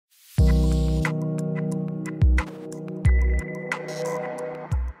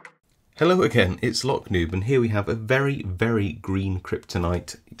Hello again, it's Noob, and here we have a very green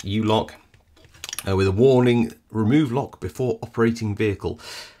Kryptonite U-lock with a warning: remove lock before operating vehicle,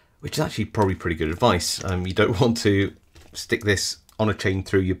 which is actually probably pretty good advice. You don't want to stick this on a chain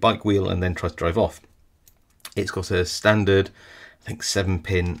through your bike wheel and then try to drive off. It's got a standard, I think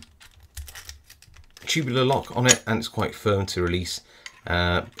 7-pin tubular lock on it, and it's quite firm to release.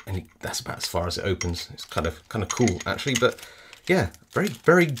 And that's about as far as it opens. It's kind of cool actually, but yeah,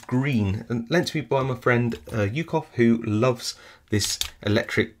 very green, and lent to me by my friend Yukov, who loves this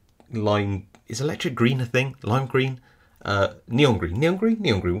electric lime. Is electric green a thing? Lime green, neon green.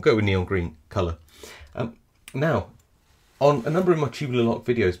 We'll go with neon green colour. Now, on a number of my tubular lock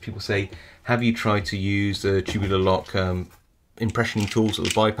videos, people say, have you tried to use the tubular lock impressioning tools or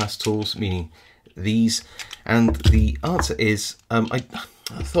the bypass tools, meaning these? And the answer is, I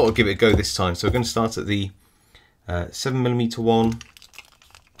thought I'd give it a go this time. So we're going to start at the 7mm one,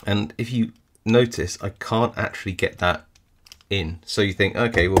 and if you notice, I can't actually get that in. So you think,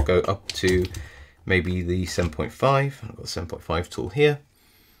 okay, we'll go up to maybe the 7.5. I've got the 7.5 tool here.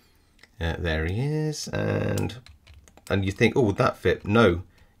 There he is, and you think, oh, would that fit? No, you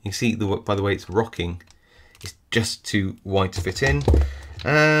can see by the way it's rocking, it's just too wide to fit in.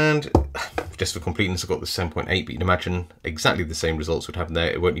 And just for completeness, I've got the 7.8, but you can imagine exactly the same results would happen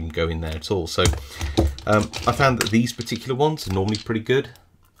there. It won't even go in there at all. So I found that these particular ones are normally pretty good.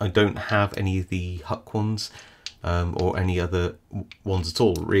 I don't have any of the Huck ones or any other ones at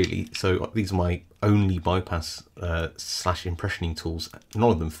all, really. So these are my only bypass slash impressioning tools. None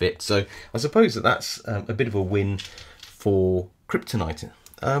of them fit. So I suppose that that's a bit of a win for Kryptonite.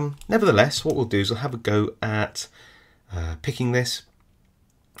 Nevertheless, what we'll do is we'll have a go at picking this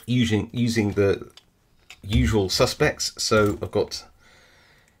using the usual suspects. So I've got,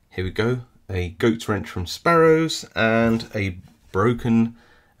 here we go, a goat's wrench from Sparrows and a broken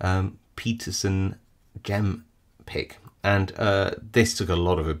Peterson gem pick. And this took a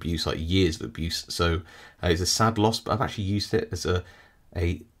lot of abuse, like years of abuse. So it's a sad loss, but I've actually used it as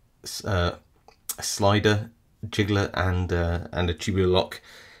a slider, jiggler, and a tubular lock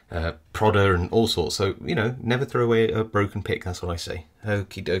prodder and all sorts. So, you know, never throw away a broken pick, that's what I say.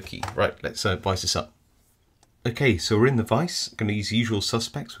 Okie dokie. Right, let's vice this up. Okay, so we're in the vise. Going to use the usual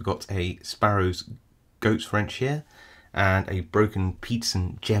suspects. We've got a Sparrow's goat's wrench here and a broken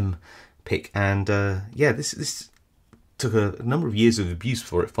Peterson gem pick. And yeah, this took a number of years of abuse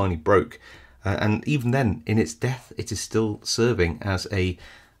before it finally broke. And even then, in its death, it is still serving as a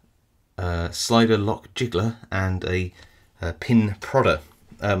slider lock jiggler and a pin prodder.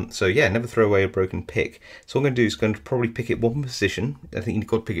 So yeah, never throw away a broken pick. So what I'm going to do is going to probably pick it one position. I think you've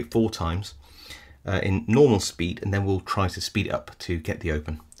got to pick it 4 times in normal speed, and then we'll try to speed it up to get the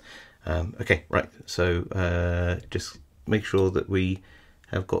open. Okay, right, so just make sure that we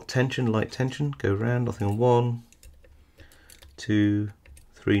have got tension, light tension. Go around, nothing on 1, 2,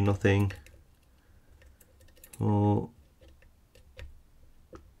 3, nothing, 4,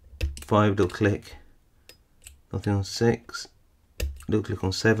 5, little click, nothing on 6, little click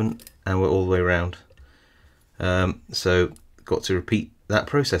on 7, and we're all the way around. So got to repeat that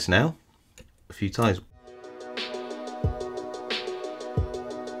process now a few times.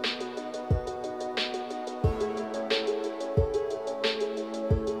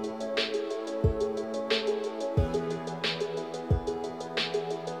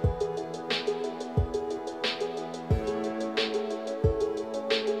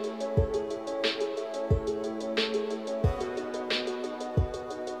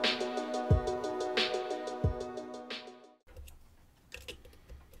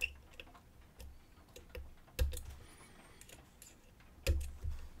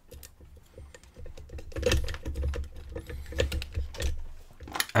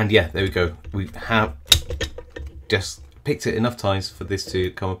 And yeah, there we go. We have just picked it enough times for this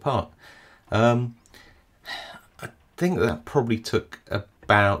to come apart. I think that probably took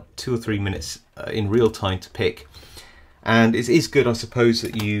about 2 or 3 minutes in real time to pick. And it is good, I suppose,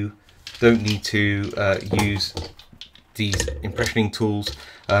 that you don't need to use these impressioning tools.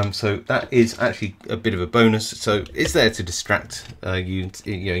 So that is actually a bit of a bonus. So it's there to distract you.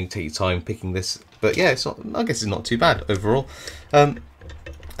 You know, you take your time picking this. But yeah, it's not, I guess it's not too bad overall.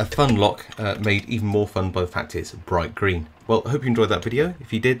 A fun lock made even more fun by the fact it's bright green. Well, I hope you enjoyed that video.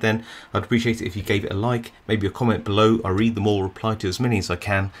 If you did, then I'd appreciate it if you gave it a like, maybe a comment below. I read them all, reply to as many as I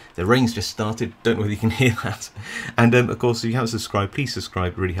can. The rain's just started, don't know whether you can hear that. And of course, if you haven't subscribed, please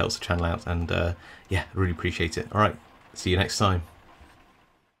subscribe, it really helps the channel out. And yeah, I really appreciate it. All right, see you next time.